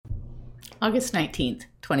August 19th,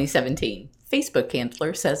 2017. Facebook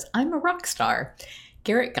handler says, I'm a rock star.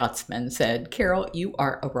 Garrett Gottsman said, Carole, you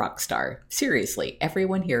are a rock star. Seriously,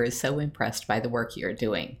 everyone here is so impressed by the work you're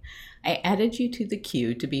doing. I added you to the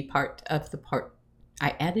queue to be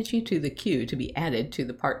added to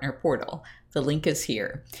the partner portal. The link is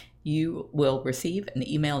here. You will receive an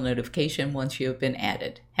email notification once you have been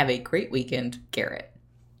added. Have a great weekend, Garrett.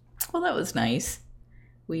 Well, that was nice.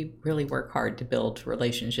 We really work hard to build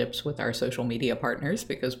relationships with our social media partners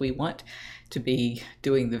because we want to be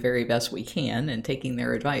doing the very best we can and taking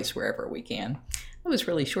their advice wherever we can. It was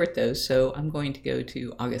really short though, so I'm going to go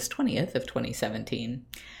to August 20th of 2017.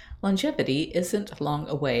 Longevity isn't long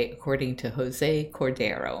away, according to Jose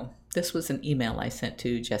Cordero. This was an email I sent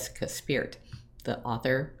to Jessica Speart, the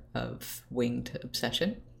author of Winged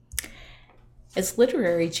Obsession. As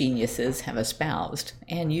literary geniuses have espoused,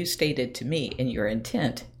 and you stated to me in your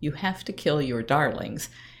intent, you have to kill your darlings.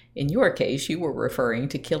 In your case, you were referring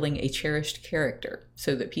to killing a cherished character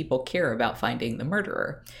so that people care about finding the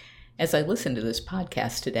murderer. As I listened to this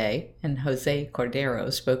podcast today, and Jose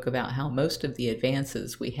Cordero spoke about how most of the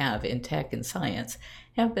advances we have in tech and science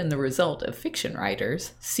have been the result of fiction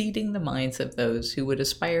writers seeding the minds of those who would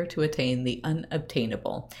aspire to attain the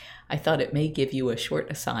unobtainable, I thought it may give you a short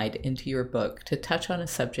aside into your book to touch on a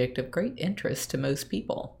subject of great interest to most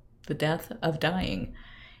people, the death of dying.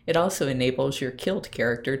 It also enables your killed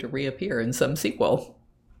character to reappear in some sequel.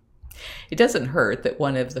 It doesn't hurt that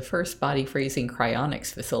one of the first body-freezing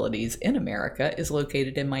cryonics facilities in America is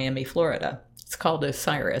located in Miami, Florida. It's called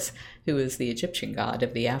Osiris, who is the Egyptian god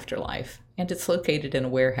of the afterlife, and it's located in a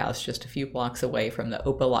warehouse just a few blocks away from the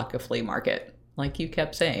Opelika flea market. Like you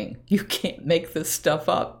kept saying, you can't make this stuff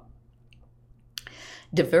up.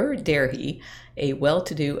 Dever Derhi, a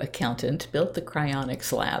well-to-do accountant, built the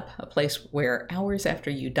cryonics lab, a place where hours after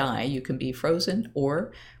you die you can be frozen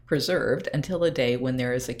or preserved until a day when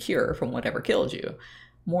there is a cure from whatever killed you.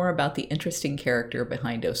 More about the interesting character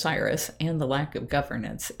behind Osiris and the lack of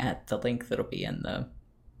governance at the link that'll be in the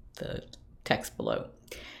text below.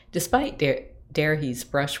 Despite Derhi's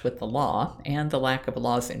brush with the law and the lack of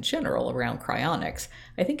laws in general around cryonics,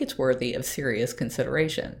 I think it's worthy of serious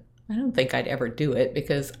consideration. I don't think I'd ever do it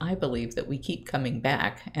because I believe that we keep coming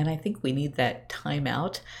back, and I think we need that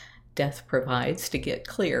timeout death provides to get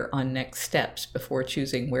clear on next steps before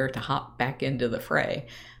choosing where to hop back into the fray.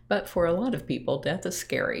 But for a lot of people, death is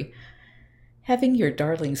scary. Having your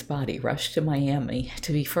darling's body rushed to Miami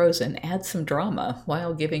to be frozen adds some drama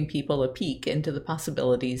while giving people a peek into the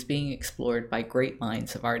possibilities being explored by great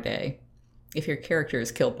minds of our day. If your character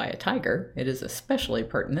is killed by a tiger, it is especially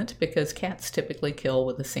pertinent because cats typically kill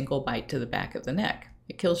with a single bite to the back of the neck.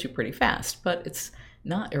 It kills you pretty fast, but it's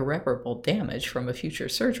not irreparable damage from a future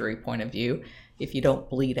surgery point of view if you don't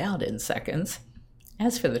bleed out in seconds.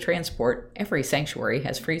 As for the transport, every sanctuary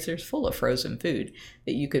has freezers full of frozen food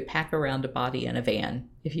that you could pack around a body in a van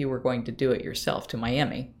if you were going to do it yourself to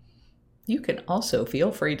Miami. You can also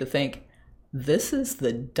feel free to think, this is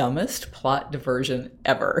the dumbest plot diversion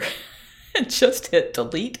ever. Just hit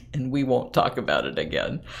delete and we won't talk about it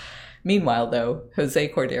again. Meanwhile, though, Jose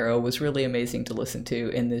Cordero was really amazing to listen to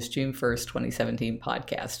in this June 1st, 2017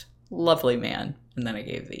 podcast. Lovely man. And then I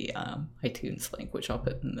gave the iTunes link, which I'll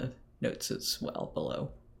put in the notes as well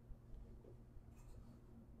below.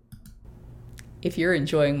 If you're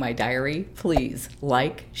enjoying my diary, please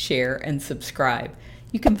like, share, and subscribe.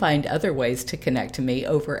 You can find other ways to connect to me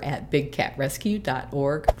over at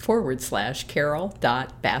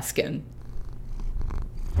bigcatrescue.org/Carole.Baskin.